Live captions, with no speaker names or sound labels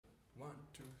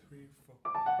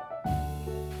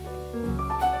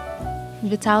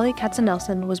Vitaliy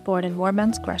Katsenelson was born in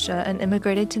Murmansk, Russia, and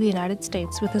immigrated to the United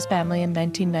States with his family in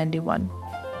 1991.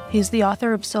 He's the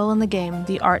author of Soul in the Game,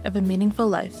 The Art of a Meaningful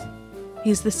Life.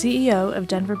 He's the CEO of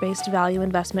Denver-based value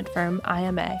investment firm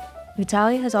IMA.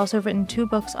 Vitaliy has also written 2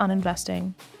 books on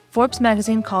investing. Forbes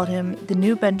magazine called him the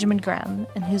new Benjamin Graham,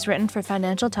 and he's written for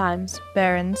Financial Times,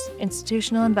 Barron's,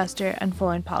 Institutional Investor, and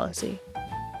Foreign Policy.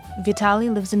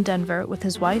 Vitaliy lives in Denver with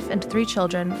his wife and 3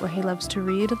 children, where he loves to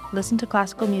read, listen to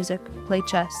classical music, play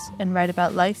chess, and write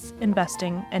about life,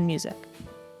 investing, and music.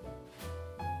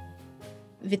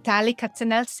 Vitaliy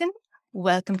Katsenelson,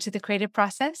 welcome to the Creative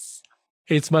Process.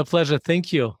 It's my pleasure.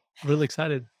 Thank you. Really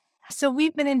excited. So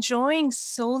we've been enjoying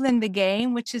Soul in the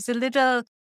Game, which is a little,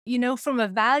 from a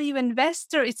value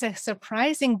investor, it's a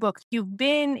surprising book. You've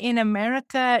been in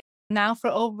America now for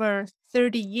over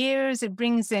 30 years. It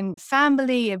brings in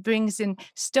family, it brings in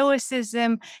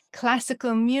stoicism,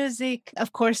 classical music,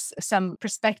 of course, some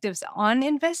perspectives on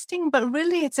investing, but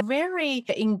really it's a very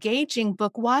engaging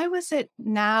book. Why was it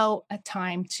now a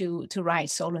time to write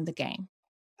Soul in the Game?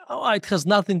 Oh, it has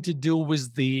nothing to do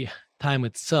with the time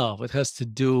itself. It has to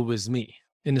do with me.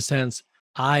 In a sense,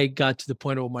 I got to the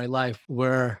point of my life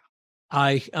where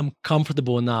I am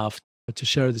comfortable enough to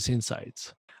share these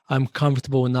insights. I'm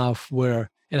comfortable enough where,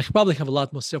 and I probably have a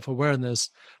lot more self-awareness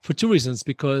for 2 reasons,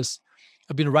 because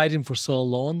I've been writing for so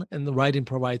long and the writing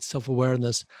provides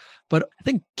self-awareness. But I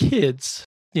think kids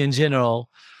in general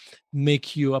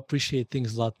make you appreciate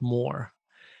things a lot more.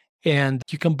 And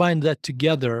you combine that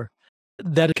together,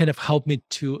 that kind of helped me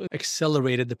to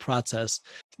accelerate the process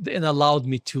and allowed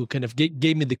me to kind of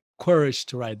gave me the courage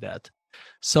to write that.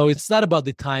 So it's not about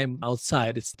the time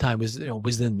outside, it's the time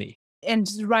within me. And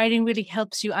writing really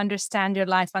helps you understand your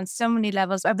life on so many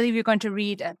levels. I believe you're going to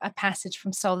read a passage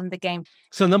from Soul in the Game.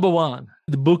 So number 1,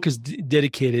 the book is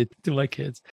dedicated to my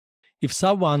kids. If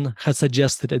someone had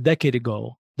suggested a decade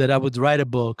ago that I would write a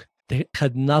book that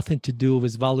had nothing to do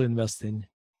with value investing,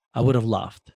 I would have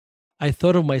laughed. I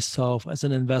thought of myself as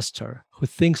an investor who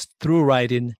thinks through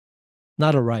writing,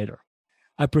 not a writer.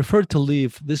 I prefer to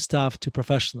leave this stuff to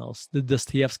professionals, the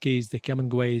Dostoevskys, the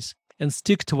Hemingways, and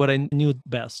stick to what I knew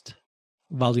best,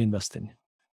 value investing.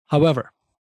 However,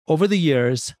 over the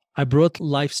years, I brought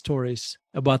life stories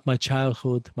about my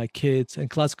childhood, my kids, and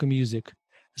classical music,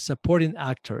 supporting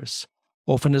actors,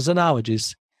 often as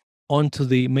analogies, onto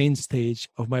the main stage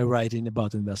of my writing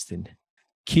about investing.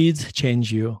 Kids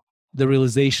change you. The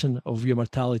realization of your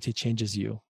mortality changes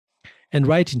you. And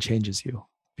writing changes you.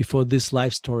 Before these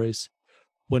life stories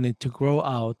wanted to grow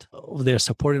out of their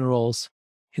supporting roles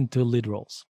into lead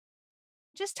roles.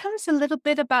 Just tell us a little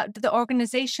bit about the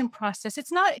organization process.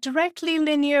 It's not directly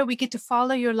linear. We get to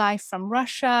follow your life from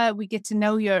Russia. We get to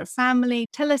know your family.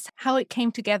 Tell us how it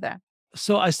came together.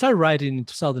 So I started writing in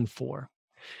 2004,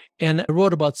 and I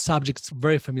wrote about subjects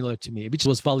very familiar to me, which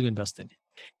was value investing.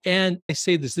 And I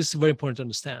say this is very important to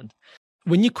understand.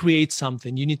 When you create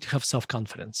something, you need to have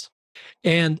self-confidence.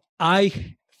 And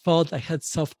I felt I had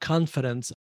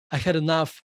self-confidence. I had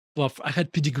enough. Well, I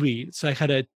had pedigree. So I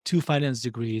had 2 finance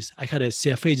degrees. I had a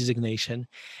CFA designation,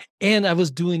 and I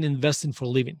was doing investing for a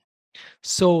living.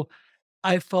 So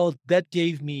I felt that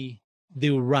gave me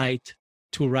the right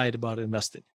to write about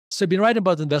investing. So I've been writing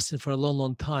about investing for a long,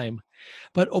 long time.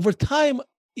 But over time,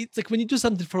 it's like when you do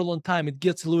something for a long time, it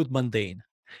gets a little bit mundane.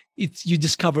 You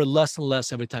discover less and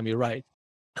less every time you write.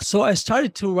 So I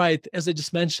started to write, as I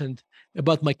just mentioned,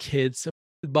 about my kids,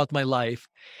 about my life.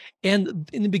 And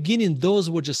in the beginning, those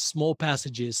were just small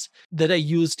passages that I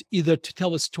used either to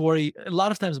tell a story, a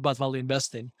lot of times about value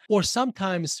investing, or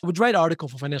sometimes I would write an article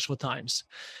for Financial Times.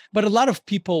 But a lot of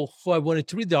people who I wanted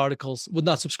to read the articles would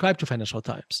not subscribe to Financial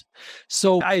Times.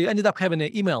 So I ended up having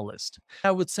an email list.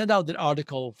 I would send out the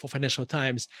article for Financial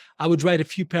Times. I would write a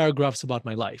few paragraphs about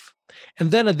my life. And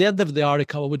then at the end of the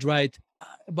article, I would write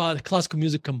about a classical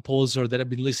music composer that I've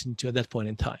been listening to at that point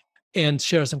in time, and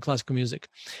share some classical music.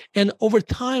 And over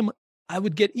time, I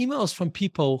would get emails from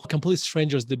people, complete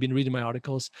strangers that have been reading my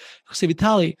articles, who say,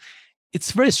 Vitaliy,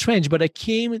 it's very strange, but I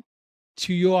came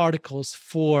to your articles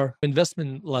for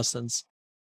investment lessons,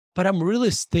 but I'm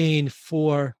really staying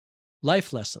for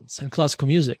life lessons and classical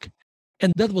music.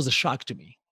 And that was a shock to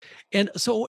me. And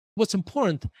so what's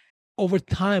important, over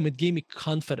time, it gave me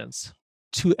confidence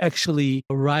to actually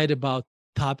write about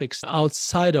topics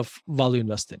outside of value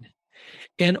investing.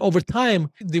 And over time,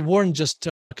 they weren't just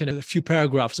kind of a few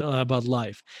paragraphs about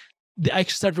life. I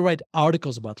actually started to write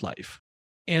articles about life.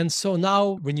 And so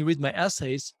now when you read my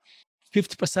essays,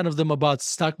 50% of them about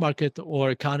stock market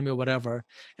or economy or whatever,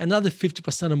 another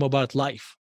 50% of them about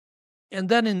life. And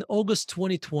then in August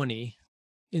 2020,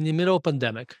 in the middle of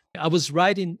pandemic. I was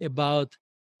writing about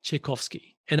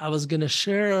Tchaikovsky, and I was going to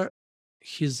share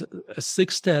his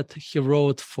sextet he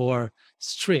wrote for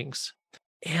strings.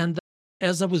 And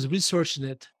as I was researching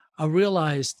it, I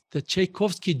realized the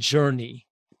Tchaikovsky journey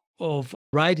of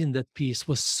writing that piece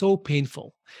was so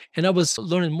painful. And I was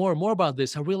learning more and more about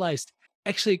this. I realized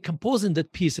actually composing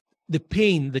that piece, the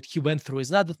pain that he went through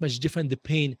is not that much different the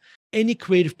pain any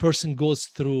creative person goes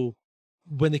through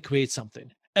when they create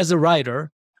something. As a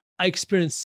writer, I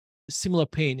experience similar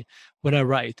pain when I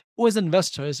write, or as an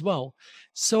investor as well.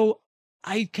 So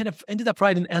I kind of ended up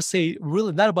writing an essay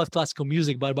really not about classical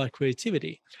music, but about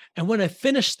creativity. And when I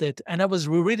finished it and I was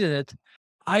rereading it,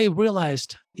 I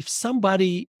realized if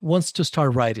somebody wants to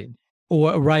start writing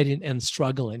or writing and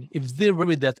struggling, if they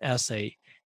read that essay,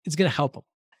 it's going to help them.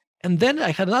 And then I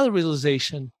had another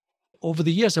realization. Over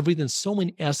the years, I've written so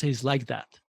many essays like that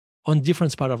on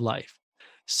different parts of life.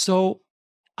 So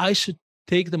I should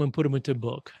take them and put them into a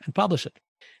book and publish it.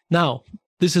 Now,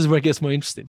 this is where it gets more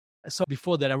interesting. So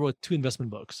before that, I wrote 2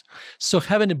 investment books. So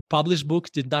having a published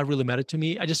book did not really matter to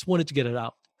me. I just wanted to get it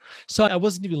out. So I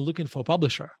wasn't even looking for a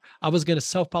publisher. I was going to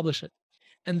self-publish it.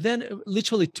 And then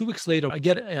literally 2 weeks later, I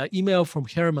get an email from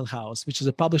Harriman House, which is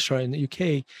a publisher in the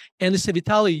UK. And they said,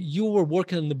 Vitaliy, you were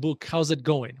working on the book. How's it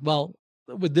going? Well,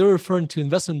 they're referring to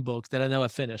investment book that I now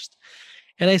have finished.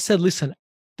 And I said, listen,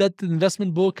 that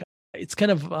investment book, it's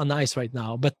kind of on ice right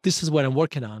now, but this is what I'm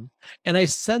working on. And I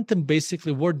sent them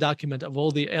basically a Word document of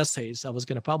all the essays I was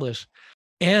going to publish.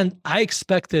 And I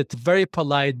expected very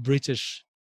polite British,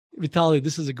 Vitaliy,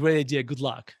 this is a great idea. Good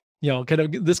luck. Kind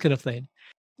of this kind of thing.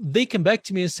 They came back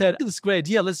to me and said, this is a great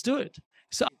idea. Let's do it.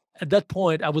 So at that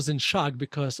point, I was in shock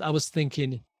because I was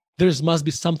thinking there must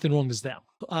be something wrong with them.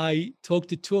 I talked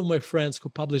to 2 of my friends who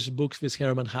published books with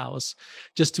Harriman House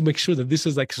just to make sure that this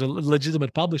is like a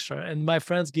legitimate publisher. And my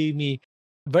friends gave me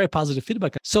very positive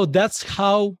feedback. So that's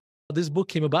how this book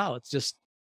came about, just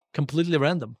completely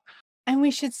random. And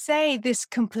we should say this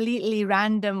completely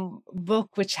random book,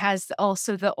 which has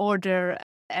also the order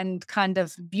and kind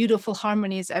of beautiful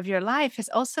harmonies of your life, has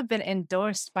also been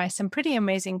endorsed by some pretty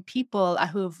amazing people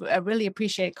who really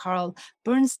appreciate Carl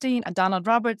Bernstein, Donald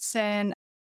Robertson,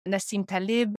 Nassim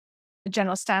Taleb,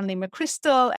 General Stanley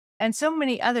McChrystal, and so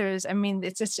many others. I mean,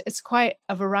 it's quite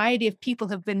a variety of people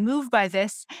have been moved by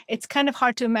this. It's kind of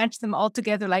hard to imagine them all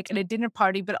together like at a dinner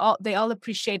party, but they all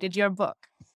appreciated your book.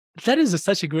 That is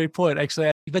such a great point,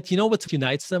 actually. But you know what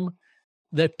unites them?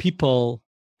 They're people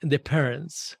and their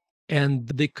parents, and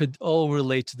they could all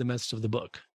relate to the message of the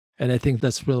book. And I think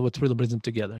that's really what really brings them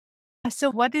together.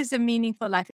 So what is a meaningful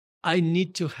life? I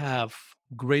need to have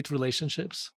great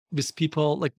relationships with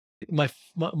people like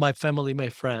my family, my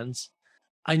friends.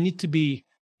 I need to be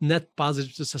net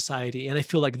positive to society. And I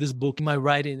feel like this book, my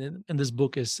writing in this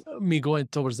book is me going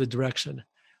towards the direction.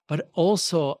 But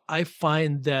also I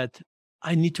find that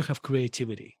I need to have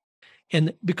creativity.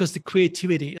 And because the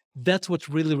creativity, that's what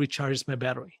really recharges my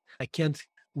battery. I can't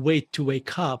wait to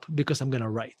wake up because I'm going to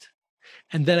write.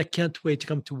 And then I can't wait to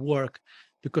come to work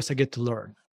because I get to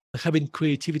learn. Having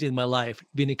creativity in my life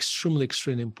been extremely,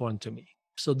 extremely important to me.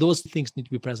 So those things need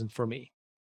to be present for me.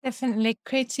 Definitely.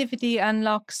 Creativity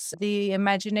unlocks the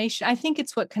imagination. I think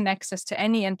it's what connects us to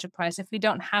any enterprise. If we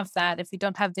don't have that, if we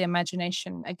don't have the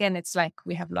imagination, again, it's like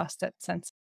we have lost that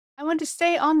sense. I want to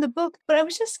stay on the book, but I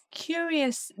was just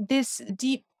curious, this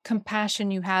deep compassion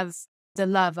you have, the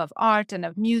love of art and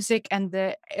of music and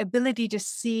the ability to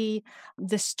see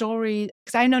the story,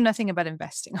 because I know nothing about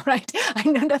investing, right? I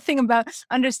know nothing about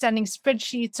understanding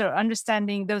spreadsheets or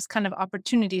understanding those kind of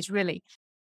opportunities, really.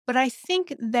 But I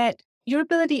think that your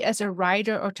ability as a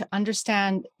writer or to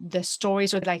understand the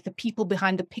stories or like the people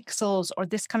behind the pixels or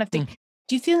this kind of thing,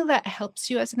 do you feel that helps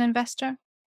you as an investor?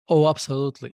 Oh,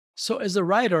 absolutely. So as a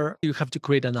writer, you have to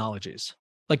create analogies.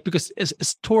 Like, because a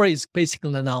story is basically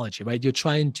an analogy, right? You're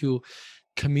trying to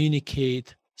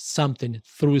communicate something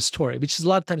through a story, which is a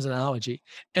lot of times an analogy.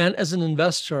 And as an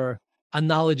investor,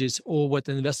 analogies, or what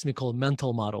an investment call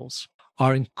mental models,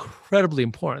 are incredibly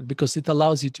important because it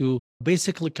allows you to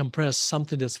basically compress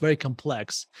something that's very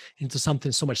complex into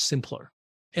something so much simpler.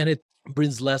 And it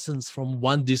brings lessons from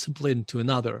one discipline to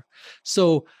another.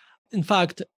 So, in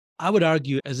fact, I would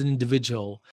argue as an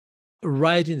individual,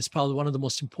 writing is probably one of the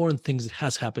most important things that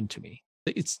has happened to me.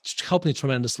 It's helped me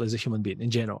tremendously as a human being in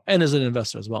general and as an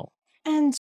investor as well.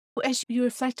 And as you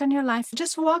reflect on your life,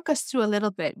 just walk us through a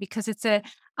little bit because it's an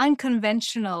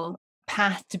unconventional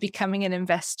path to becoming an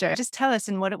investor. Just tell us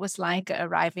what it was like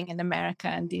arriving in America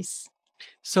and these.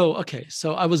 So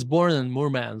I was born in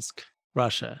Murmansk,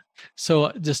 Russia.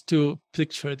 So just to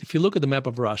picture it, if you look at the map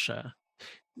of Russia,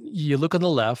 you look on the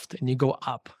left and you go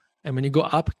up. And when you go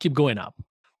up, keep going up.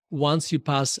 once you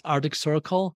pass Arctic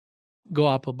Circle, go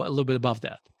up a little bit above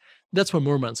that. That's where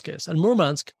Murmansk is. And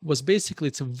Murmansk was basically,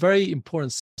 it's a very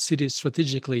important city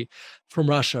strategically from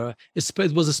Russia.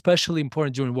 It was especially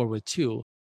important during World War II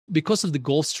because of the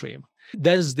Gulf Stream.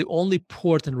 That is the only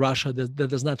port in Russia that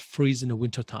does not freeze in the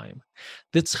wintertime.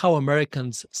 That's how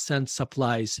Americans sent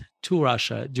supplies to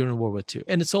Russia during World War II.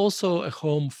 And it's also a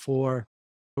home for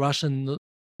the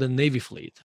Navy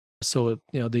fleet. So,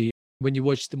 when you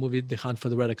watch the movie The Hunt for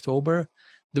the Red October,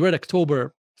 the Red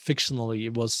October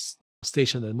fictionally was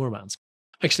stationed in Murmansk.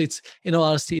 Actually, it's, in all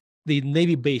honesty, the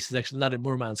Navy base is actually not in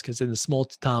Murmansk. It's in a small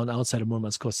town outside of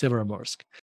Murmansk called Severomorsk.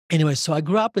 Anyway, so I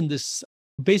grew up in this,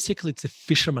 basically it's a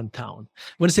fisherman town.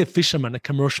 When I say fisherman, a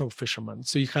commercial fisherman.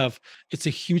 So it's a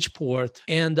huge port.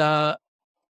 And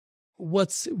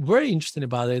what's very interesting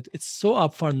about it, it's so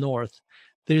up far north,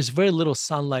 there's very little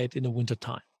sunlight in the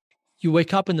wintertime. You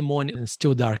wake up in the morning and it's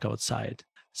still dark outside.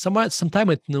 Sometime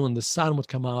at noon, the sun would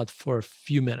come out for a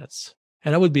few minutes.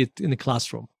 And I would be in the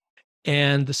classroom.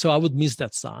 And so I would miss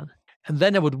that sun. And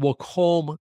then I would walk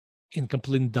home in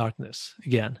complete darkness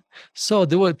again. So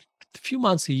there were a few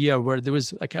months a year where there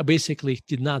was, I basically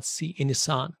did not see any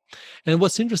sun. And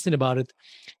what's interesting about it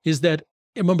is that,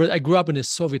 remember, I grew up in a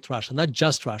Soviet Russia, not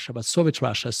just Russia, but Soviet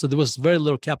Russia. So there was very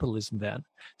little capitalism then.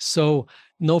 So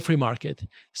no free market.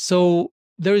 So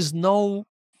there is no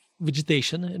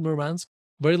vegetation in Murmansk,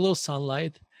 very little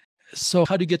sunlight. So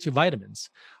how do you get your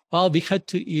vitamins? Well, we had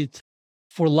to eat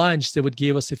for lunch. They would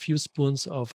give us a few spoons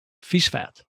of fish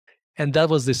fat. And that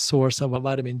was the source of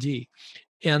vitamin D.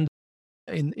 And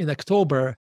in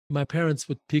October, my parents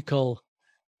would pickle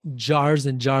jars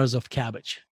and jars of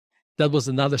cabbage. That was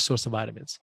another source of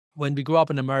vitamins. When we grew up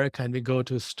in America and we go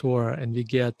to a store and we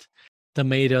get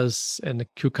tomatoes and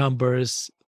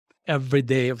cucumbers every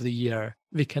day of the year,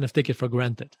 we kind of take it for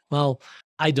granted. Well,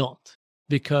 I don't,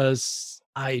 because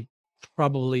I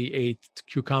probably ate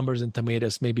cucumbers and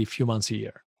tomatoes maybe a few months a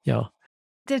year.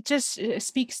 That just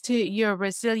speaks to your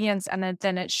resilience, and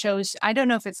then it shows, I don't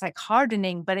know if it's like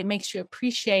hardening, but it makes you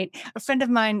appreciate. A friend of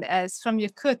mine is from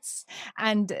Yakutsk,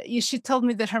 and she told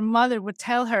me that her mother would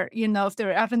tell her, if they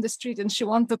were out in the street and she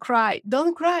wanted to cry,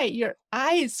 don't cry, your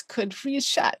eyes could freeze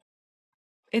shut.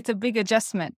 It's a big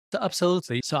adjustment.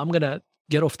 Absolutely. So I'm going to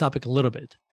get off topic a little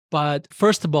bit. But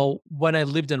first of all, when I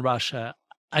lived in Russia,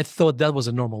 I thought that was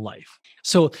a normal life.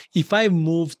 So if I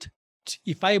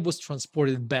was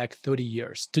transported back 30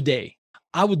 years today,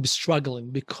 I would be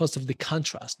struggling because of the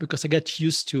contrast, because I got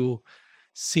used to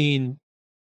seeing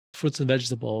fruits and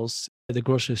vegetables at the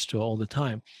grocery store all the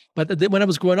time. But when I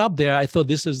was growing up there, I thought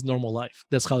this is normal life.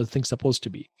 That's how things are supposed to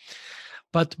be.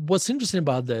 But what's interesting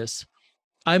about this,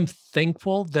 I'm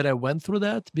thankful that I went through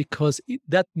that, because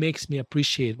that makes me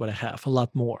appreciate what I have a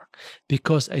lot more,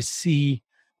 because I see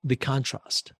the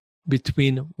contrast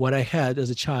between what I had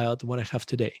as a child and what I have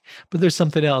today. But there's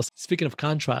something else. Speaking of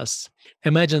contrasts,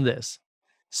 imagine this.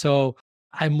 So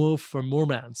I moved from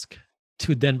Murmansk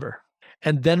to Denver.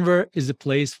 And Denver is a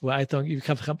place where I think you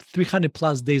have 300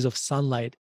 plus days of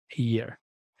sunlight a year.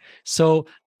 So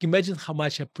imagine how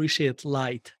much I appreciate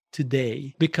light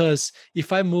today, because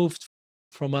if I moved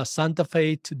from Santa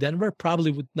Fe to Denver,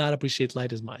 probably would not appreciate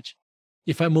light as much.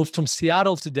 If I moved from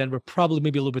Seattle to Denver, probably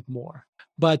maybe a little bit more.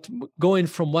 But going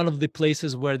from one of the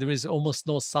places where there is almost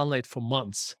no sunlight for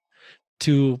months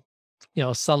to,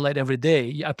 sunlight every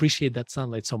day, I appreciate that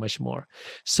sunlight so much more.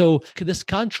 So this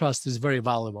contrast is very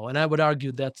valuable. And I would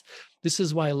argue that this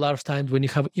is why a lot of times when you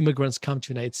have immigrants come to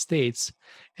the United States,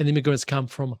 and immigrants come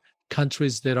from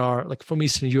countries that are like from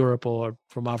Eastern Europe or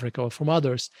from Africa or from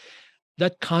others,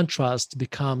 that contrast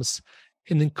becomes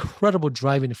an incredible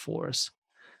driving force.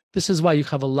 This is why you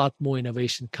have a lot more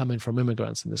innovation coming from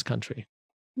immigrants in this country.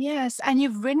 Yes, and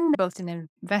you've written both in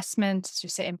investment, as you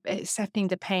say, accepting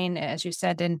the pain, as you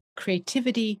said, in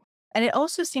creativity. And it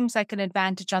also seems like an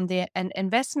advantage on an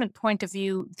investment point of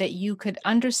view that you could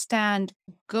understand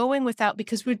going without,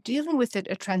 because we're dealing with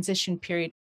a transition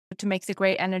period to make the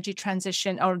great energy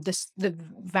transition, or the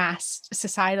vast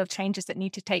societal changes that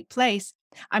need to take place.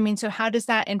 I mean, so how does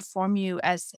that inform you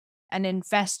as an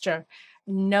investor,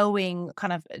 knowing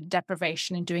kind of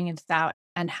deprivation and doing it without,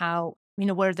 and how,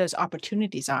 where those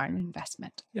opportunities are in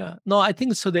investment? Yeah, no, I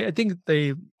think so. I think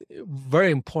they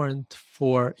very important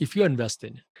for, if you're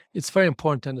investing, it's very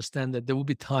important to understand that there will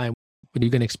be time when you're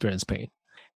going to experience pain.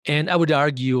 And I would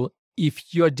argue,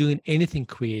 if you're doing anything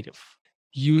creative,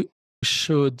 you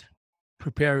should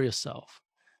prepare yourself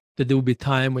that there will be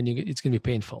time when it's going to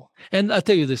be painful. And I'll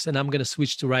tell you this, and I'm going to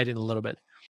switch to writing a little bit.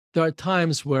 There are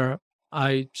times where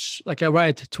I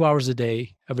write 2 hours a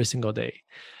day, every single day.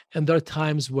 And there are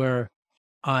times where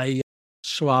I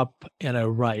show up and I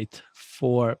write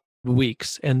for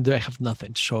weeks and I have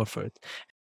nothing to show for it.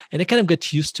 And I kind of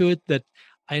get used to it, that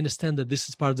I understand that this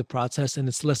is part of the process and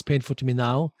it's less painful to me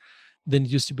now than it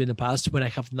used to be in the past when I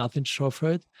have nothing to show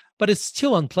for it. But it's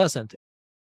still unpleasant.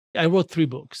 I wrote 3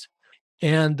 books.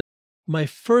 And my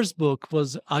first book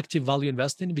was Active Value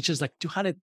Investing, which is like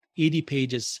 280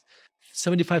 pages,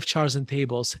 75 charts and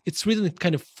tables. It's written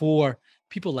kind of for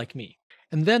people like me.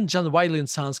 And then John Wiley &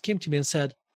 Sons came to me and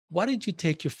said, why don't you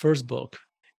take your first book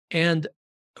and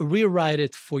rewrite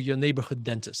it for your neighborhood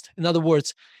dentist? In other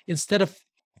words, instead of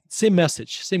same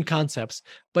message, same concepts,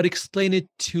 but explain it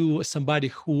to somebody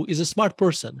who is a smart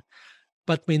person,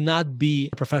 but may not be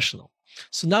a professional.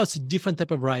 So now it's a different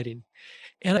type of writing.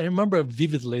 And I remember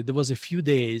vividly, there was a few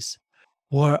days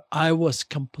where I was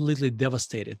completely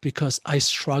devastated because I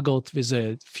struggled with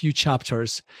a few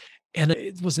chapters and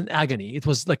it was an agony. It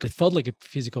was like, it felt like a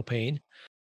physical pain.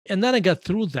 And then I got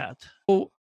through that.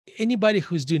 So anybody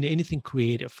who's doing anything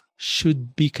creative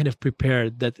should be kind of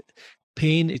prepared that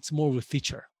pain, it's more of a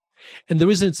feature. And the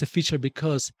reason it's a feature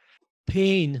because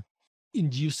pain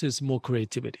induces more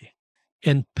creativity.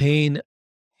 And pain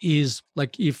is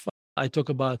like, if I talk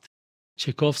about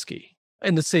Tchaikovsky,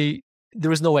 and let's say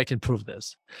there is no way I can prove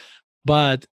this,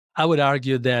 but I would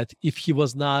argue that if he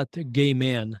was not a gay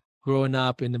man growing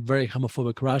up in a very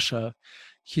homophobic Russia,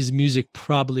 his music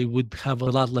probably would have a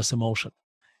lot less emotion.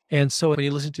 And so when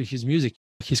you listen to his music,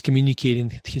 he's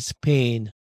communicating his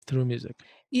pain through music.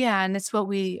 Yeah, and it's what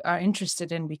we are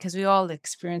interested in because we all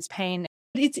experience pain.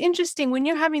 It's interesting when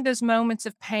you're having those moments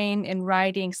of pain in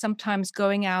writing, sometimes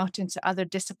going out into other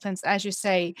disciplines, as you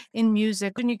say, in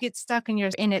music, when you get stuck and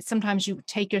you're in it, sometimes you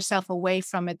take yourself away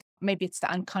from it. Maybe it's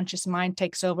the unconscious mind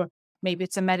takes over. Maybe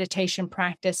it's a meditation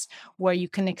practice where you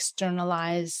can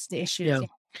externalize the issues.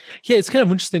 Yeah, it's kind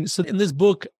of interesting. So in this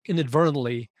book,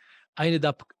 inadvertently, I ended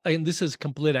up, and this is a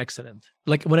complete accident.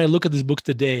 Like when I look at this book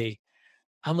today,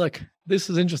 I'm like, this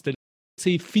is interesting. It's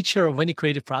a feature of any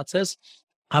creative process.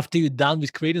 After you're done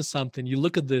with creating something, you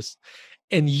look at this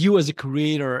and you as a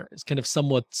creator is kind of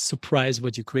somewhat surprised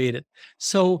what you created.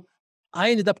 So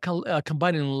I ended up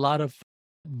combining a lot of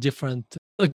different,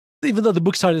 like, even though the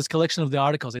book started as a collection of the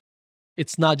articles,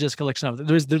 it's not just a collection of,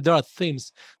 there are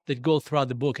themes that go throughout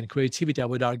the book, and creativity, I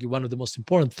would argue, one of the most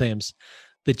important themes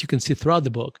that you can see throughout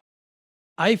the book.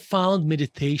 I found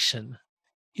meditation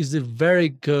is a very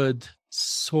good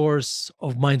source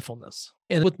of mindfulness.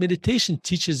 And what meditation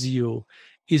teaches you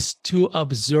is to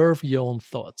observe your own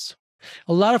thoughts.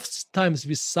 A lot of times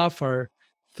we suffer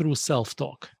through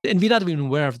self-talk, and we're not even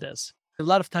aware of this. A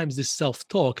lot of times this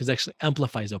self-talk is actually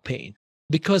amplifies our pain,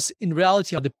 because in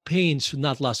reality, the pain should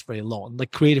not last very long.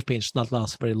 Like creative pain should not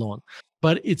last very long,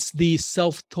 but it's the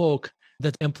self-talk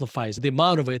that amplifies the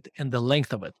amount of it and the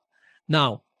length of it.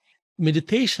 Now,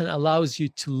 meditation allows you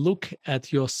to look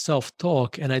at your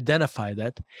self-talk and identify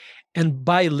that. And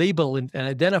by labeling and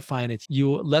identifying it,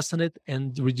 you lessen it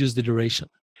and reduce the duration.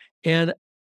 And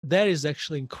that is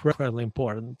actually incredibly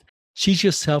important. Teach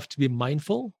yourself to be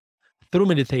mindful through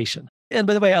meditation. And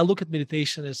by the way, I look at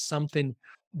meditation as something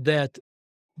that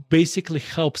basically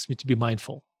helps me to be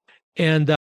mindful.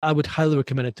 And I would highly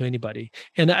recommend it to anybody.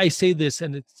 And I say this,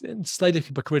 and it's slightly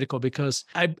hypocritical because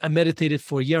I meditated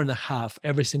for a year and a half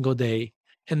every single day.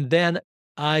 And then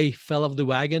I fell off the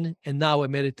wagon, and now I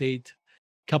meditate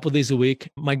a couple of days a week.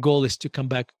 My goal is to come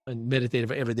back and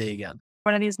meditate every day again.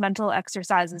 One of these mental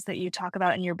exercises that you talk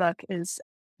about in your book is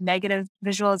negative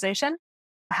visualization,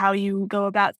 how you go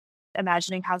about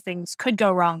imagining how things could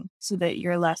go wrong so that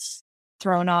you're less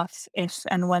thrown off if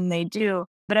and when they do.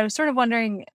 But I was sort of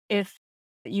wondering if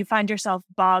you find yourself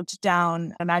bogged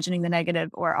down imagining the negative,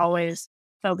 or always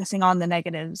focusing on the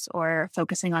negatives, or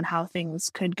focusing on how things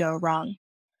could go wrong.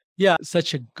 Yeah,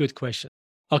 such a good question.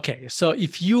 Okay, so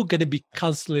if you're going to be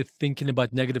constantly thinking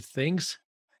about negative things,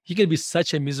 you're going to be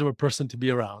such a miserable person to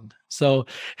be around. So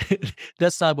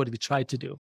that's not what we try to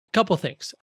do. A couple of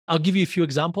things. I'll give you a few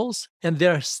examples, and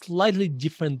there are slightly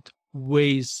different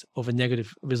ways of a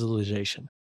negative visualization.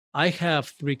 I have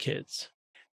 3 kids,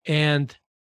 and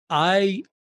I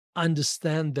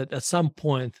understand that at some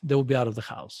point they will be out of the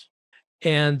house,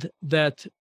 and that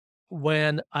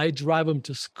when I drive them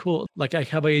to school, like I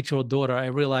have an 8-year-old daughter, I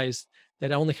realize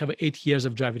that I only have 8 years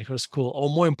of driving her to school. Or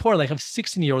more importantly, I have a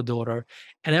 16-year-old daughter,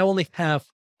 and I only have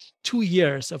 2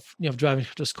 years of driving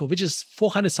her to school, which is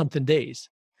 400 something days.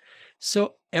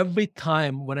 So every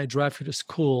time when I drive her to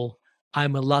school,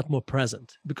 I'm a lot more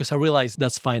present because I realize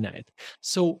that's finite.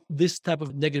 So this type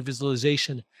of negative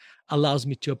visualization allows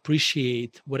me to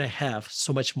appreciate what I have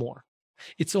so much more.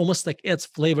 It's almost like adds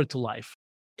flavor to life.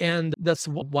 And that's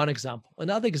one example.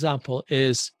 Another example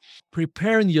is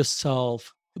preparing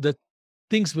yourself that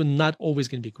things were not always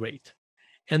going to be great.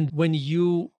 And when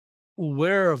you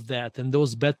aware of that and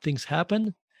those bad things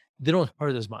happen, they don't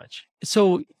hurt as much.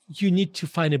 So you need to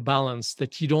find a balance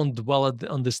that you don't dwell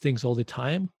on these things all the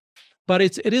time. But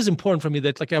it is important for me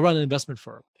that like I run an investment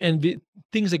firm and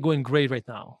things are going great right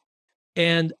now.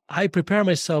 And I prepare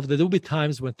myself that there will be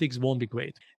times when things won't be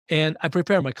great. And I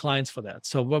prepare my clients for that.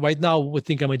 So right now, we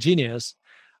think I'm a genius.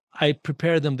 I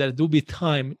prepare them that there will be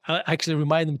time. I actually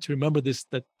remind them to remember this,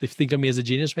 that they think of me as a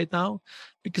genius right now,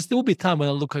 because there will be time when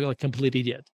I look like a complete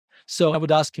idiot. So I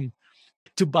would ask him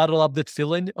to bottle up that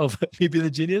feeling of me being a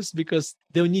genius, because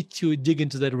they'll need to dig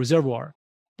into that reservoir.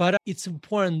 But it's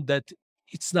important that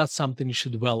it's not something you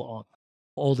should dwell on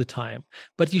all the time.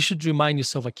 But you should remind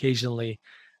yourself occasionally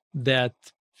that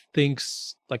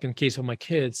things, like in case of my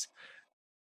kids,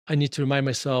 I need to remind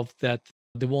myself that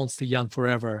they won't stay young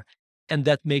forever. And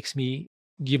that makes me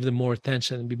give them more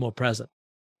attention and be more present.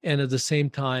 And at the same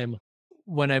time,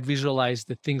 when I visualize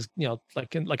that things,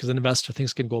 like as an investor,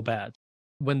 things can go bad.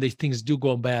 When things do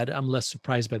go bad, I'm less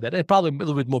surprised by that. And probably a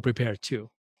little bit more prepared too.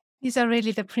 These are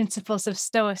really the principles of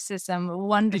Stoicism,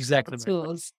 wonderful Exactly.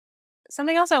 tools.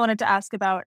 Something else I wanted to ask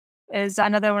about is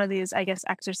another one of these, I guess,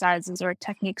 exercises or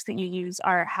techniques that you use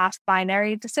are half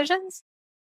binary decisions,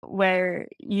 where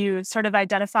you sort of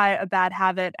identify a bad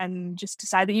habit and just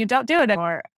decide that you don't do it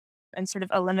anymore and sort of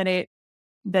eliminate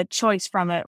the choice from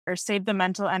it or save the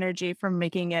mental energy from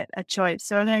making it a choice.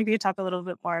 So maybe you talk a little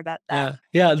bit more about that.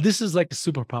 Yeah. This is like a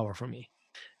superpower for me,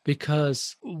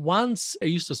 because once I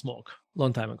used to smoke a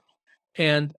long time ago,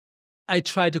 and I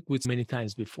tried to quit many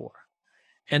times before.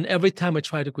 And every time I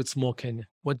tried to quit smoking,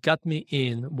 what got me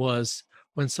in was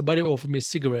when somebody offered me a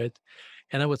cigarette,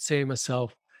 and I would say to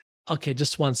myself, okay,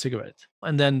 just one cigarette.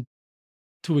 And then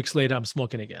 2 weeks later, I'm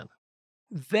smoking again.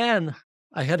 Then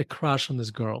I had a crush on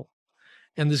this girl.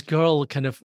 And this girl kind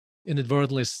of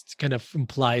inadvertently kind of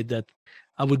implied that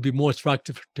I would be more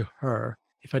attractive to her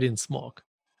if I didn't smoke.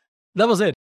 That was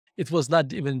it. It was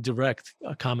not even direct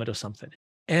comment or something.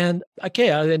 And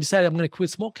okay, I decided I'm going to quit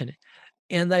smoking.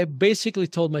 And I basically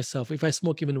told myself, if I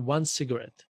smoke even one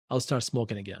cigarette, I'll start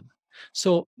smoking again.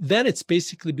 So then it's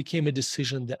basically became a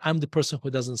decision that I'm the person who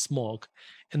doesn't smoke.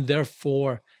 And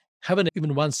therefore, having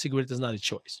even one cigarette is not a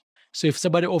choice. So if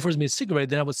somebody offers me a cigarette,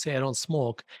 then I would say I don't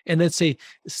smoke. And then say,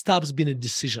 it stops being a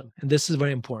decision. And this is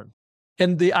very important.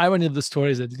 And the irony of the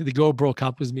story is that the girl broke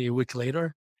up with me a week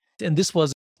later. And this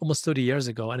was almost 30 years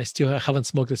ago. And I still haven't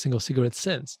smoked a single cigarette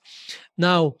since.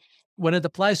 Now, when it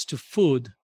applies to food,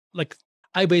 like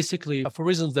I basically, for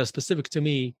reasons that are specific to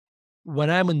me, when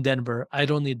I'm in Denver, I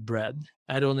don't eat bread.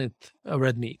 I don't eat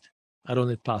red meat. I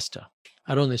don't eat pasta.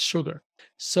 I don't eat sugar.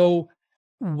 So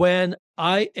when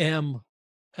I am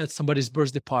at somebody's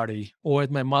birthday party or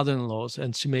at my mother-in-law's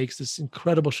and she makes this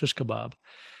incredible shish kebab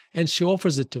and she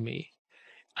offers it to me,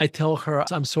 I tell her,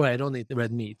 I'm sorry, I don't eat the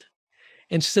red meat.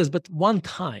 And she says, but one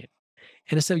time.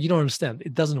 And I said, you don't understand.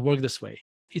 It doesn't work this way.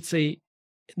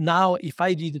 Now, if I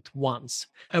eat it once,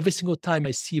 every single time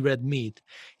I see red meat,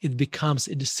 it becomes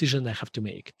a decision I have to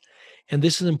make. And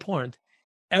this is important.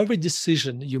 Every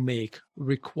decision you make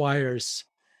requires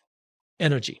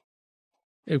energy.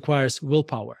 It requires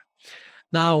willpower.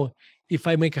 Now, if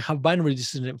I make a half binary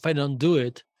decision, if I don't do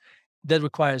it, that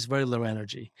requires very little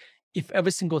energy. If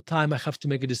every single time I have to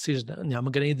make a decision, I'm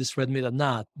going to eat this red meat or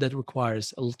not, that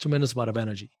requires a tremendous amount of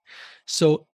energy.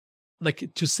 So like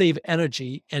to save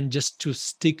energy and just to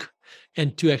stick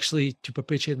and to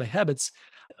perpetuate my habits,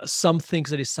 some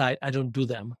things I decide I don't do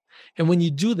them. And when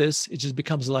you do this, it just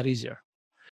becomes a lot easier.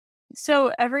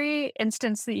 So every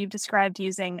instance that you've described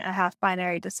using a half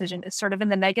binary decision is sort of in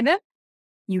the negative.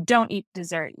 You don't eat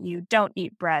dessert. You don't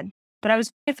eat bread. But I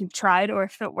was wondering if you've tried or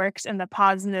if it works in the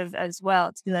positive as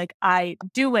well. To be like, I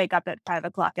do wake up at 5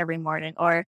 o'clock every morning,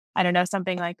 or I don't know,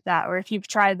 something like that. Or if you've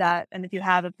tried that, and if you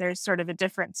have, if there's sort of a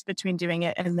difference between doing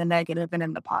it in the negative and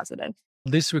in the positive.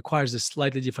 This requires a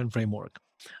slightly different framework.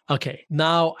 Okay,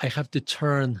 now I have to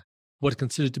turn what's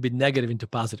considered to be negative into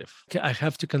positive. Okay, I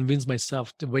have to convince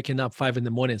myself that waking up 5 in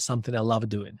the morning is something I love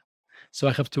doing. So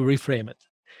I have to reframe it.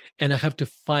 And I have to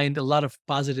find a lot of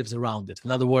positives around it.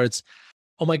 In other words,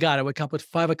 oh my God, I wake up at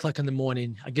 5 o'clock in the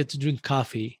morning. I get to drink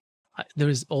coffee. There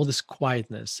is all this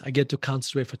quietness. I get to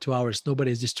concentrate for 2 hours.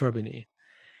 Nobody is disturbing me.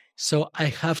 So I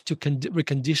have to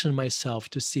recondition myself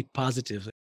to see positives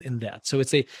in that. So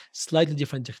it's a slightly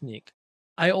different technique.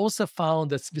 I also found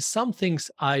that with some things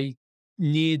I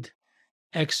need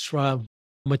extra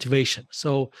motivation.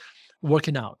 So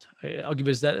working out, I'll give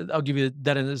you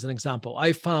that as an example.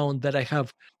 I found that I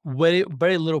have very,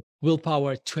 very little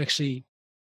willpower to actually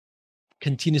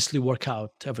continuously work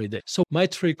out every day. So my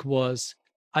trick was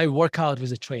I work out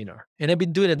with a trainer, and I've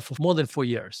been doing it for more than 4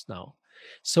 years now.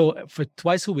 So for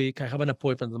twice a week, I have an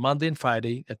appointment on Monday and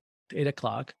Friday at 8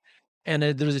 o'clock, and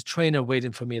there's a trainer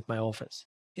waiting for me at my office.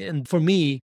 And for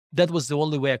me, that was the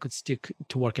only way I could stick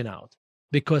to working out,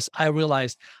 because I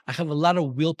realized I have a lot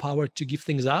of willpower to give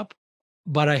things up,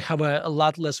 but I have a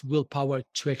lot less willpower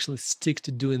to actually stick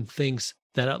to doing things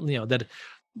that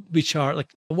which are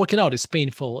like working out is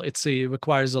painful. It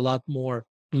requires a lot more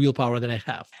willpower than I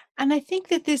have. And I think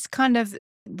that this kind of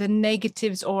the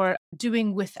negatives or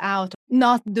doing without,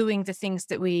 not doing the things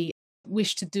that we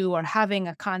wish to do or having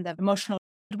a kind of emotional.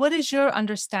 What is your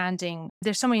understanding?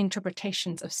 There's so many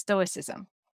interpretations of Stoicism.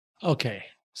 Okay.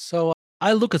 So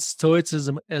I look at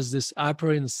Stoicism as this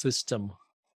operating system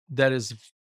that is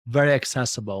very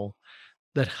accessible,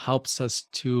 that helps us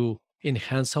to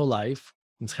enhance our life,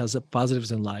 enhance the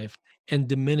positives in life, and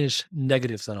diminish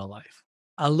negatives in our life.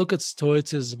 I look at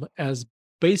Stoicism as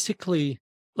basically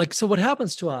so what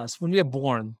happens to us when we are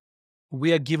born,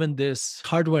 we are given this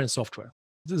hardware and software.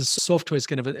 The software is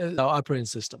kind of our operating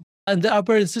system. And the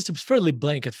operating system is fairly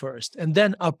blank at first. And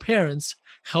then our parents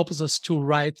help us to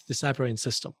write this operating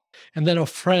system. And then our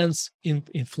friends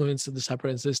influence this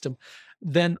operating system.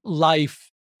 Then life,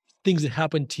 things that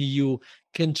happen to you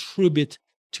contribute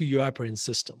to your operating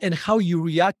system. And how you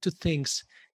react to things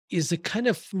is a kind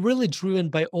of really driven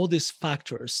by all these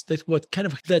factors that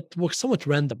were somewhat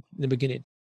random in the beginning.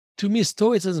 To me,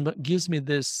 Stoicism gives me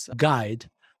this guide,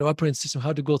 the operating system,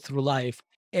 how to go through life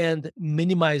and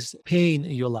minimize pain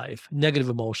in your life, negative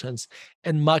emotions,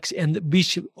 and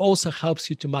which also helps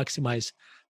you to maximize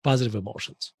positive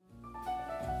emotions.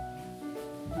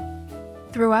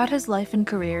 Throughout his life and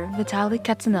career, Vitaliy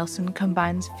Katsenelson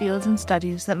combines fields and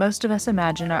studies that most of us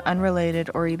imagine are unrelated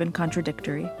or even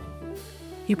contradictory.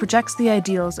 He projects the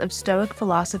ideals of Stoic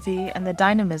philosophy and the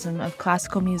dynamism of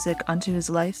classical music onto his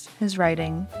life, his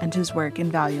writing, and his work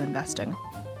in value investing.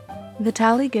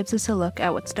 Vitaliy gives us a look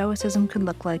at what Stoicism could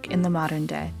look like in the modern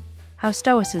day. How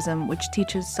Stoicism, which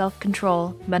teaches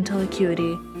self-control, mental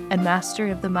acuity, and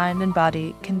mastery of the mind and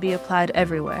body, can be applied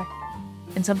everywhere,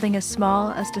 in something as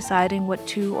small as deciding what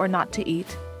to or not to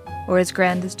eat, or as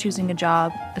grand as choosing a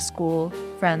job, a school,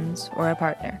 friends, or a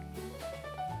partner.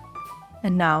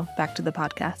 And now, back to the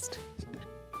podcast.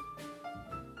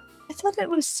 I thought it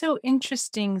was so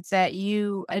interesting that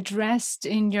you addressed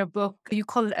in your book, you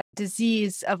call it a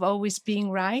disease of always being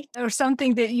right, or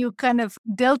something that you kind of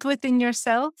dealt with in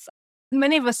yourself.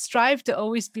 Many of us strive to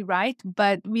always be right,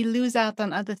 but we lose out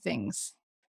on other things.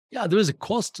 Yeah, there is a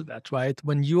cost to that, right?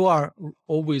 When you are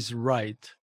always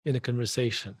right in a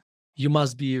conversation, you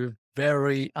must be a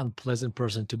very unpleasant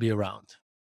person to be around.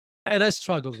 And I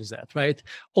struggle with that, right?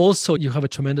 Also, you have a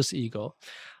tremendous ego.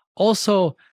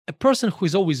 Also, a person who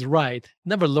is always right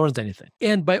never learns anything.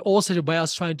 And by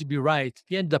us trying to be right,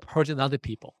 we end up hurting other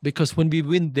people, because when we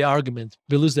win the argument,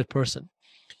 we lose that person.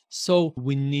 So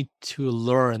we need to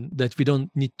learn that we don't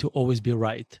need to always be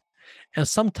right. And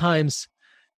sometimes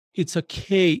it's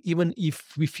okay, even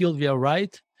if we feel we are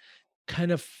right,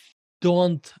 kind of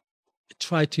don't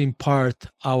try to impart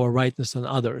our rightness on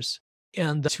others,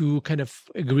 and to kind of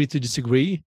agree to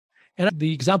disagree. And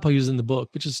the example I use in the book,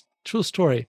 which is a true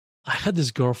story, I had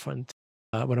this girlfriend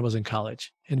when I was in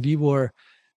college, and we were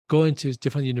going to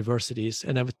different universities,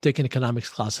 and I was taking economics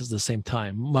classes at the same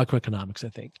time, macroeconomics, I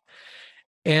think.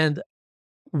 And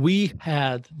we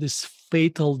had this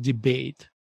fatal debate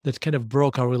that kind of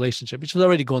broke our relationship, which was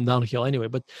already going downhill anyway,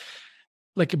 but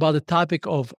about the topic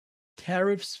of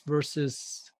tariffs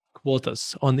versus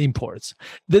quotas on imports.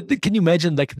 Can you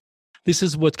imagine, this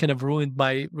is what kind of ruined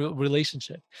my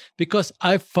relationship, because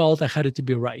I felt I had it to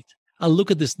be right. I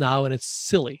look at this now and it's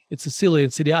silly.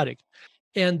 It's idiotic.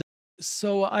 And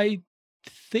so I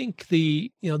think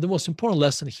the most important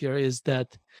lesson here is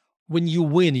that when you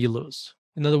win, you lose.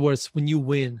 In other words, when you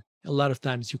win, a lot of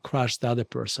times you crush the other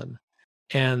person.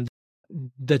 And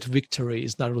that victory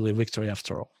is not really a victory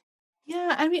after all.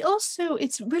 Yeah, and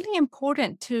it's really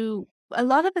important a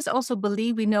lot of us also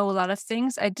believe we know a lot of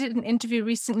things. I did an interview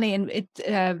recently,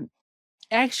 and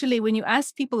actually, when you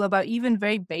ask people about even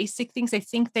very basic things, they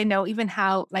think they know even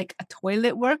how a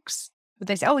toilet works. But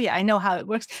they say, oh yeah, I know how it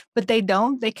works, but they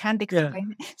don't. They can't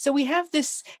explain it. So we have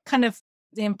this kind of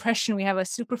the impression we have a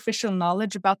superficial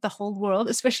knowledge about the whole world,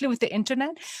 especially with the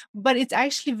internet. But it's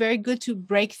actually very good to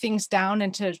break things down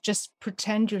and to just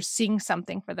pretend you're seeing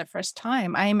something for the first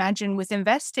time. I imagine with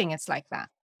investing, it's like that.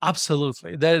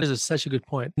 Absolutely. That is such a good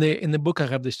point. In the book, I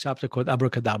have this chapter called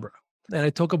Abracadabra, and I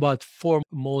talk about 4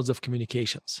 modes of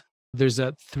communications. There's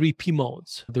 3 P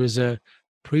modes. There's a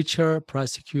preacher,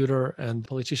 prosecutor, and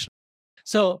politician.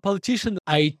 So politicians,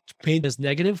 I paint as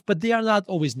negative, but they are not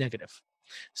always negative.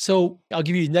 So I'll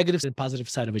give you negative and positive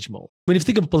side of each mode. When you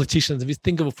think of politicians, if you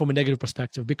think of it from a negative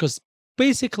perspective, because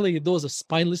basically those are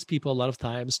spineless people a lot of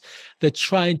times that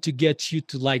trying to get you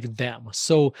to like them.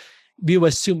 So we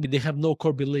assume they have no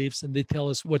core beliefs and they tell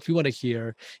us what we want to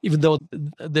hear, even though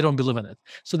they don't believe in it.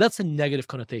 So that's a negative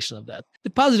connotation of that.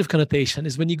 The positive connotation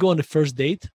is when you go on the first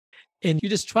date and you're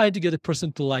just trying to get a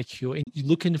person to like you and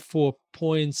you're looking for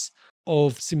points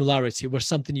of similarity where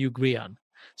something you agree on.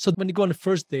 So when you go on the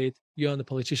first date, you're on the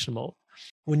politician mode.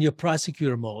 When you're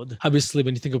prosecutor mode, obviously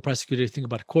when you think of prosecutor, you think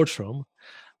about courtroom,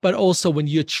 but also when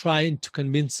you're trying to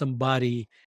convince somebody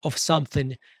of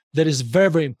something that is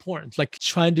very, very important, like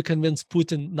trying to convince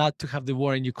Putin not to have the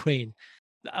war in Ukraine.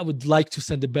 I would like to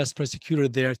send the best prosecutor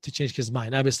there to change his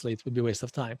mind. Obviously, it would be a waste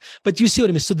of time. But you see what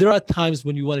I mean? So there are times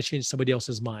when you want to change somebody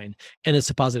else's mind, and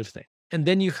it's a positive thing. And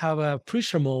then you have a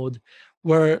preacher mode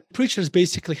where preachers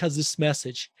basically has this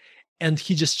message, and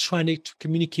he just trying to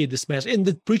communicate this message. And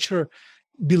the preacher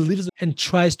believes and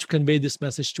tries to convey this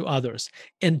message to others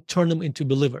and turn them into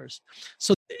believers.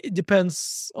 So it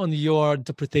depends on your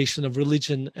interpretation of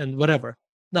religion and whatever.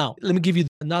 Now, let me give you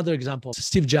another example.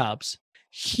 Steve Jobs.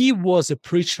 He was a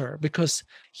preacher because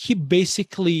he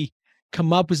basically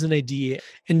come up with an idea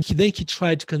and then he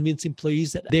tried to convince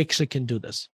employees that they actually can do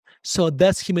this. So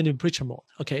that's him in preacher mode.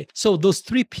 Okay. So those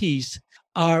 3 P's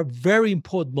are very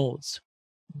important modes.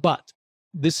 But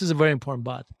this is a very important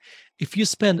but. If you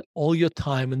spend all your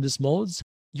time in these modes,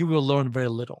 you will learn very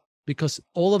little because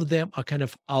all of them are kind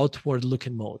of outward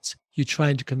looking modes. You're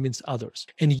trying to convince others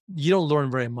and you don't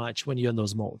learn very much when you're in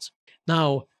those modes.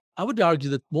 Now, I would argue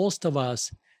that most of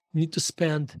us need to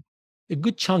spend a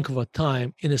good chunk of our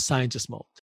time in a scientist mode.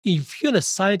 If you're in a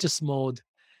scientist mode,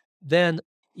 then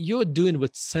you're doing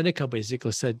what Seneca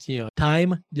basically said,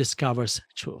 time discovers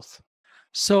truth.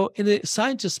 So in the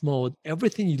scientist mode,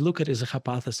 everything you look at is a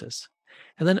hypothesis.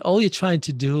 And then all you're trying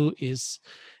to do is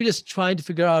you're just trying to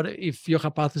figure out if your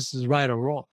hypothesis is right or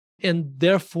wrong. And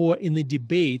therefore, in the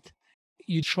debate,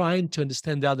 you're trying to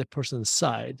understand the other person's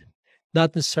side,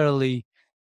 not necessarily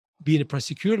be in a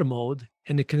prosecutor mode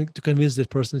and to convince that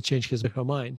person to change his or her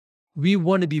mind. We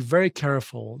want to be very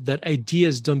careful that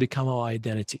ideas don't become our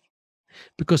identity,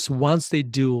 because once they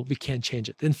do, we can't change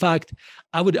it. In fact,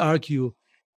 I would argue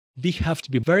we have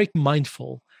to be very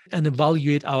mindful and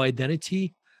evaluate our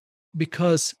identity,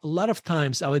 because a lot of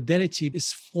times our identity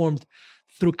is formed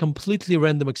through completely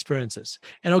random experiences.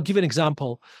 And I'll give an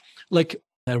example. Like,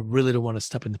 I really don't want to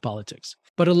step into politics,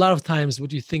 but a lot of times when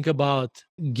you think about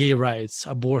gay rights,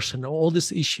 abortion, all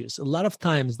these issues, a lot of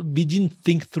times we didn't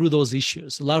think through those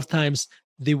issues. A lot of times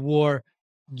they were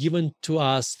given to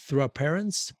us through our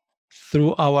parents,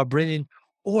 through our upbringing,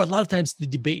 or a lot of times the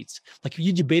debates. Like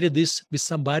you debated this with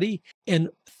somebody and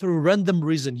through random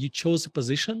reason, you chose a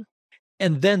position.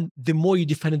 And then the more you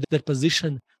defended that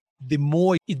position, the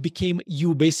more it became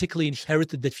you basically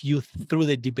inherited that view through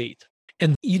the debate.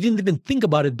 And you didn't even think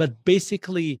about it, but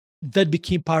basically that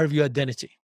became part of your identity.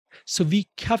 So we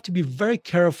have to be very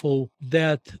careful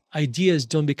that ideas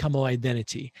don't become our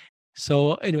identity.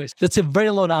 So anyways, that's a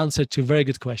very long answer to a very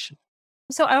good question.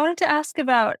 So I wanted to ask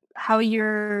about how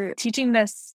you're teaching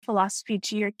this philosophy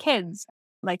to your kids,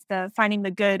 like the finding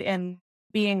the good in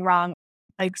being wrong.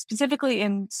 Like specifically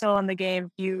in Soul in the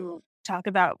Game, you talk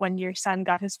about when your son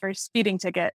got his first speeding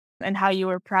ticket and how you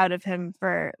were proud of him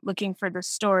for looking for the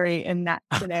story in that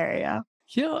scenario.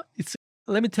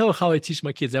 Let me tell you how I teach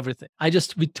my kids everything.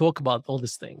 We talk about all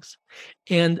these things.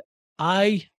 And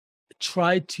I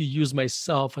try to use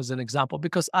myself as an example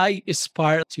because I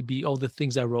aspire to be all the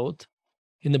things I wrote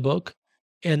in the book.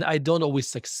 And I don't always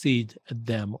succeed at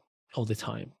them all the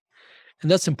time. And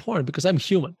that's important because I'm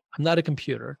human. I'm not a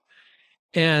computer.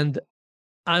 And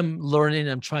I'm learning,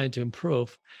 I'm trying to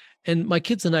improve. And my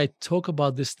kids and I talk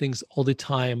about these things all the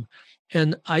time.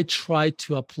 And I try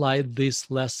to apply these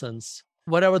lessons.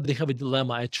 Whatever they have a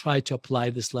dilemma, I try to apply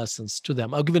these lessons to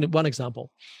them. I'll give you one example.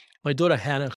 My daughter,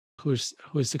 Hannah, who is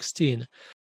 16,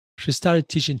 she started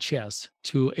teaching chess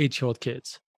to 8-year-old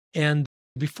kids. And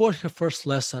before her first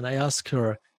lesson, I asked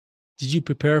her, "Did you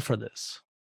prepare for this?"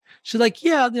 She's like,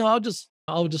 "Yeah, I'll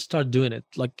just start doing it."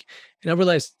 And I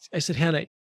realized, I said, "Hannah,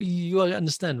 you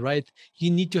understand, right? You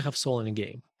need to have soul in the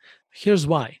game. Here's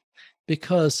why.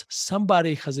 Because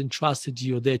somebody has entrusted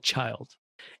you their child.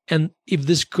 And if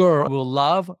this girl will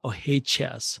love or hate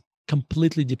chess,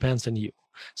 completely depends on you.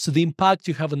 So the impact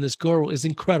you have on this girl is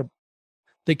incredible.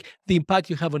 Like the impact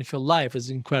you have on your life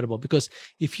is incredible, because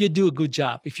if you do a good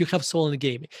job, if you have soul in the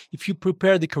game, if you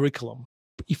prepare the curriculum,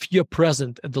 if you're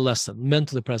present at the lesson,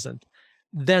 mentally present,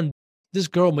 then this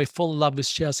girl may fall in love with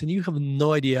chess and you have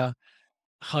no idea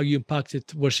how you impacted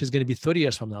where she's going to be 30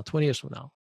 years from now, 20 years from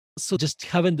now. So just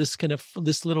having this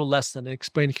little lesson and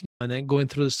explaining and then going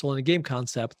through the soul in the game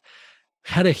concept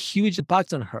had a huge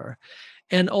impact on her.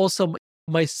 And also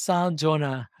my son,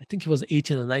 Jonah, I think he was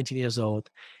 18 or 19 years old,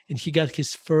 and he got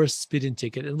his first speeding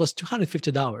ticket. It was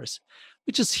 $250,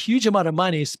 which is a huge amount of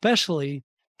money, especially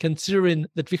considering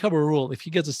that we have a rule. If he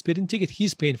gets a speeding ticket,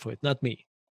 he's paying for it, not me.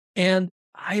 And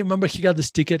I remember he got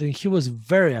this ticket and he was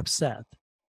very upset.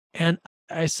 And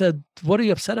I said, "What are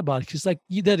you upset about?" He's like,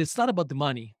 "Dad, it's not about the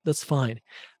money. That's fine.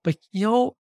 But,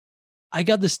 I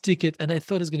got this ticket and I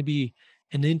thought it's going to be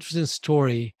an interesting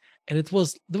story. And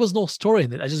there was no story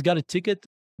in it. I just got a ticket.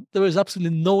 There was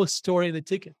absolutely no story in the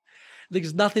ticket.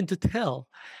 There's nothing to tell."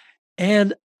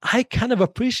 And I kind of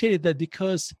appreciated that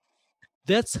because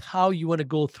that's how you want to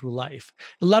go through life.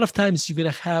 A lot of times you're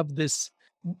going to have this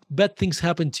bad things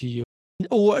happen to you,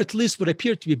 or at least would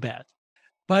appear to be bad.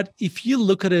 But if you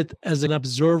look at it as an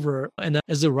observer and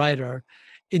as a writer,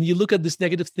 and you look at these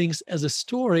negative things as a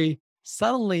story,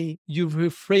 suddenly you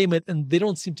reframe it and they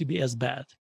don't seem to be as bad.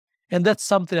 And that's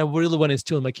something I really want to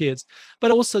instill in my kids.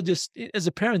 But also just as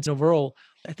a parent overall,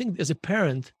 I think as a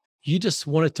parent, you just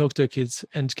want to talk to your kids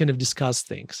and kind of discuss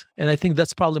things. And I think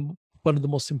that's probably one of the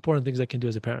most important things I can do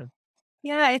as a parent.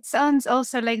 Yeah, it sounds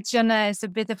also like Jonah is a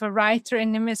bit of a writer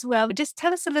in him as well. Just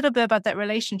tell us a little bit about that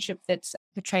relationship that's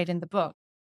portrayed in the book.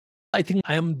 I think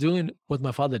I am doing what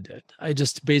my father did. I'm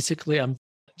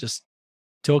just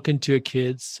talking to your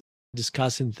kids,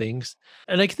 discussing things.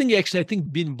 And I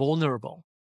think being vulnerable,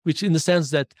 which in the sense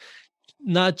that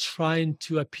not trying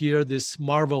to appear this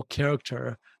Marvel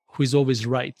character who is always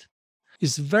right,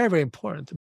 is very, very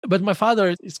important. But my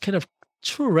father is kind of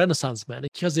true Renaissance man.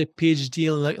 He has a PhD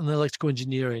in electrical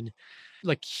engineering.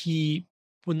 Like he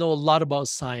would know a lot about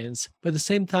science, but at the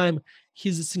same time,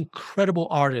 he's this incredible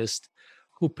artist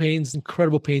who paints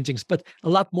incredible paintings, but a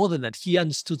lot more than that. He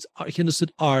understood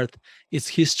art, its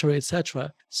history,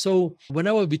 etc. So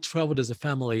whenever we traveled as a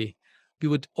family, we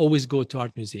would always go to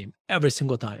art museum every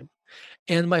single time.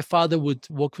 And my father would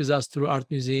walk with us through art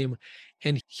museum,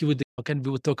 and we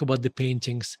would talk about the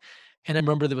paintings. And I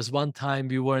remember there was one time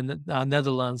we were in the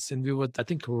Netherlands, and we were, I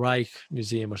think, Reich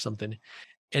Museum or something.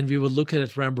 And we were looking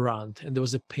at Rembrandt, and there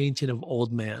was a painting of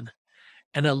old man.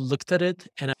 And I looked at it,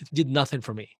 and it did nothing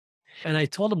for me. And I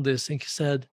told him this, and he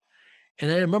said,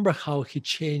 and I remember how he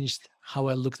changed how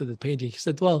I looked at the painting. He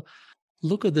said, "Well,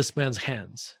 look at this man's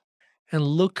hands, and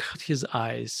look at his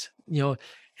eyes, and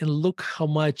look how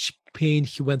much pain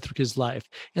he went through his life."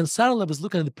 And suddenly I was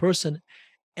looking at the person,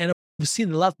 and I've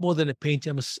seen a lot more than a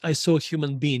painting. I saw a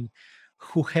human being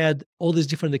who had all these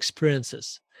different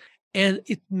experiences. And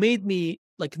it made me,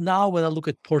 like now when I look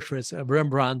at portraits of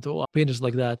Rembrandt or painters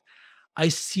like that, I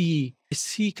see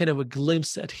kind of a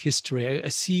glimpse at history. I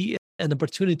see an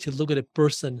opportunity to look at a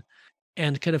person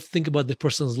and kind of think about the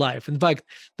person's life. In fact,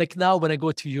 like now when I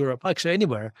go to Europe, actually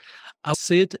anywhere, I'll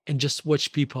sit and just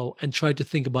watch people and try to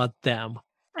think about them.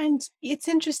 And it's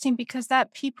interesting because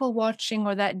that people watching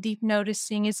or that deep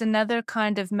noticing is another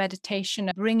kind of meditation,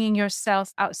 of bringing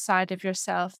yourself outside of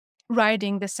yourself,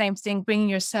 writing the same thing, bringing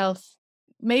yourself,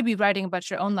 maybe writing about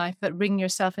your own life, but bringing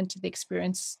yourself into the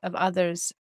experience of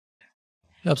others.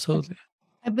 Absolutely.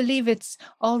 I believe it's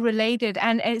all related.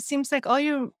 And it seems like all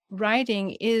your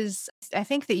writing is, I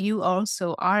think that you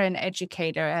also are an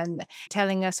educator and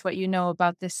telling us what you know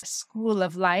about this school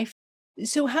of life.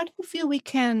 So how do you feel we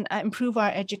can improve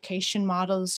our education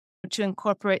models to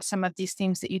incorporate some of these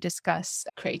themes that you discuss?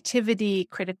 Creativity,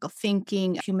 critical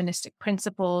thinking, humanistic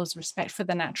principles, respect for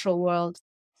the natural world.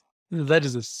 That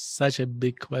is such a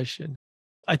big question.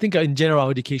 I think in general,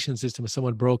 our education system is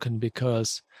somewhat broken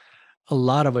because a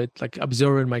lot of it, like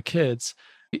observing my kids,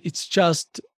 it's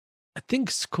just, I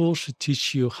think school should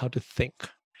teach you how to think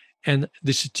and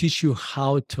they should teach you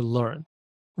how to learn.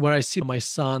 Where I see my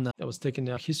son, I was taking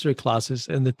history classes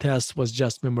and the test was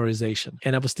just memorization.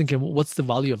 And I was thinking, what's the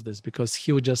value of this? Because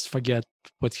he would just forget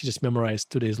what he just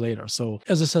memorized 2 days later. So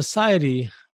as a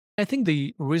society, I think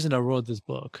the reason I wrote this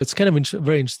book, it's kind of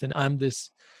very interesting. I'm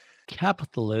this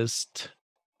capitalist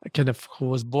kind of who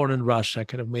was born in Russia,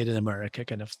 kind of made in America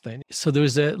kind of thing. So there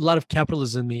is a lot of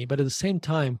capitalism in me, but at the same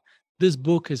time, this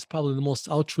book is probably the most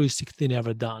altruistic thing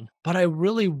ever done. But I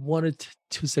really wanted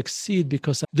to succeed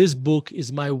because this book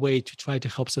is my way to try to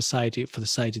help society, for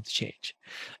society to change.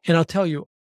 And I'll tell you,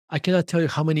 I cannot tell you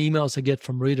how many emails I get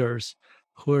from readers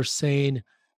who are saying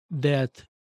that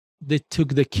they took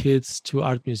the kids to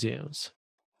art museums.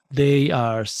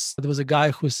 There was a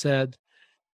guy who said,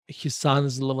 his son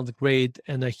is in 11th grade,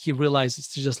 and he realizes,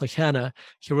 just like Hannah,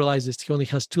 he realizes he only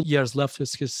has 2 years left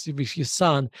with his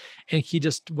son, and he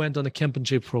just went on a camping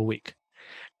trip for a week.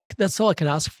 That's all I can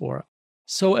ask for.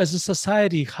 So as a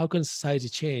society, how can society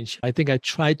change? I think I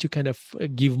try to kind of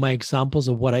give my examples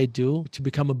of what I do to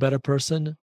become a better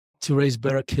person, to raise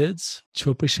better kids,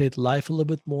 to appreciate life a little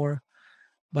bit more.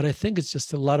 But I think it's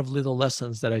just a lot of little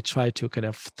lessons that I try to kind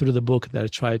of, through the book, that I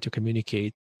try to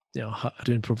communicate, how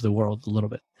to improve the world a little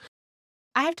bit.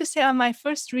 I have to say, on my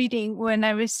first reading, when I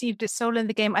received a soul in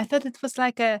the game, I thought it was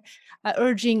like a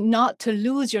urging not to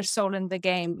lose your soul in the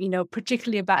game,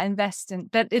 particularly about investing.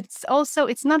 But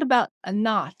it's not about a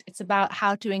not, it's about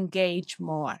how to engage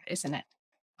more, isn't it?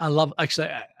 I love, I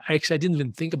didn't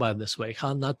even think about it this way,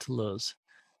 how not to lose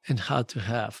and how to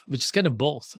have, which is kind of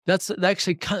both. That's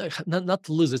actually kind of, not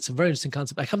to lose. It's a very interesting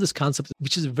concept. I have this concept,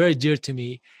 which is very dear to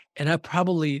me, and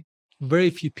very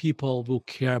few people will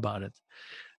care about it.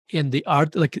 In the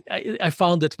art, like I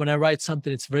found that when I write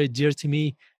something, it's very dear to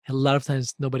me. A lot of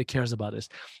times nobody cares about this.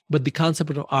 But the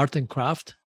concept of art and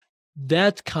craft,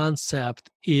 that concept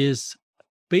is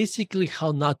basically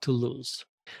how not to lose.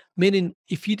 Meaning,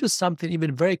 if you do something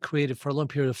even very creative for a long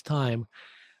period of time,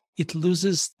 it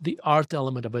loses the art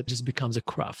element of it, just becomes a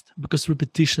craft, because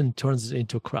repetition turns it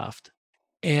into a craft.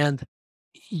 And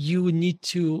you need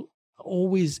to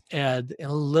always add a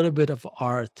little bit of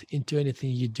art into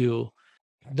anything you do.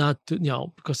 Not to,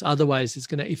 because otherwise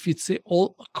if it's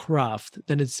all a craft,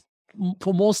 then it's,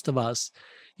 for most of us,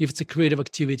 if it's a creative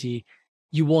activity,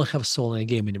 you won't have soul in a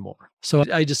game anymore. So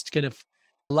I just kind of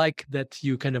like that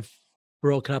you kind of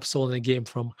broken up soul in a game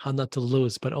from how not to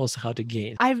lose, but also how to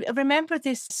gain. I remember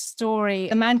this story.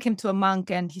 A man came to a monk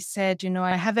and he said,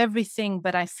 I have everything,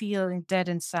 but I feel dead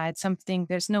inside.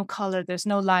 There's no color, there's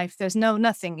no life, there's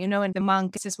nothing, and the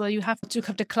monk says, well, you have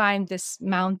to climb this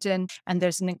mountain, and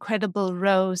there's an incredible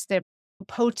rose there.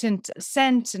 Potent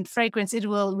scent and fragrance, it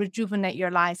will rejuvenate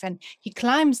your life. And he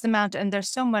climbs the mountain, and there's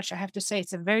so much, I have to say,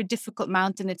 it's a very difficult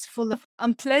mountain. It's full of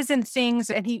unpleasant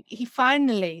things. And he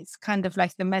finally, it's kind of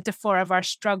like the metaphor of our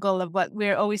struggle, of what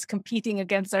we're always competing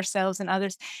against ourselves and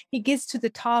others. He gets to the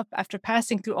top after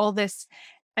passing through all this,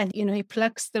 and he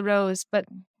plucks the rose, but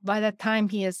by that time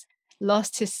he has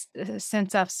lost his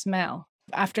sense of smell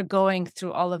after going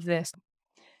through all of this.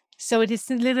 So it is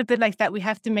a little bit like that. We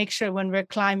have to make sure when we're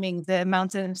climbing the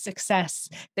mountain of success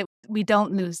that we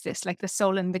don't lose this, like the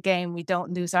soul in the game. We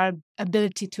don't lose our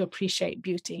ability to appreciate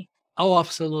beauty. Oh,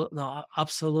 absolutely. No,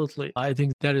 absolutely. I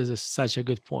think that is such a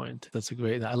good point. That's a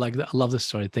great, I like that. I love the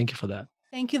story. Thank you for that.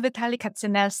 Thank you, Vitaliy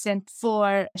Katsenelson,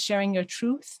 for sharing your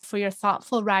truth, for your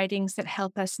thoughtful writings that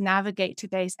help us navigate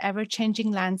today's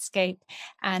ever-changing landscape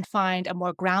and find a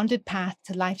more grounded path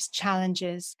to life's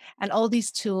challenges, and all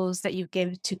these tools that you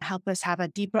give to help us have a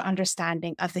deeper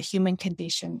understanding of the human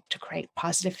condition to create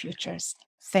positive futures.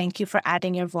 Thank you for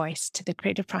adding your voice to the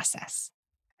creative process.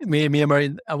 Me and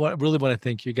Mary, really want to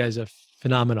thank you. You guys are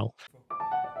phenomenal.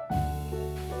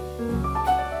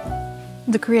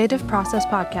 The Creative Process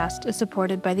podcast is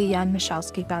supported by the Jan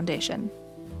Michalski Foundation.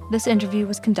 This interview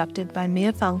was conducted by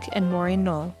Mia Funk and Maureen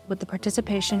Knoll with the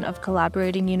participation of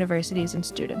collaborating universities and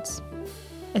students.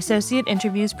 Associate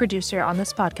Interviews producer on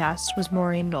this podcast was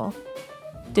Maureen Knoll.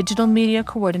 Digital media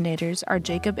coordinators are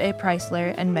Jacob A.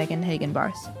 Preisler and Megan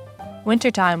Hagenbarth.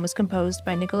 Wintertime was composed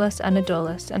by Nicholas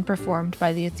Anadoulis and performed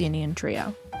by the Athenian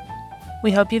Trio.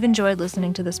 We hope you've enjoyed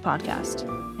listening to this podcast.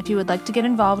 If you would like to get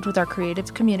involved with our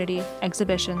creative community,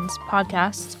 exhibitions,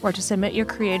 podcasts, or to submit your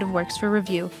creative works for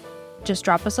review, just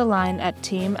drop us a line at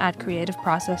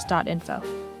team@creativeprocess.info.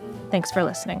 Thanks for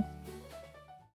listening.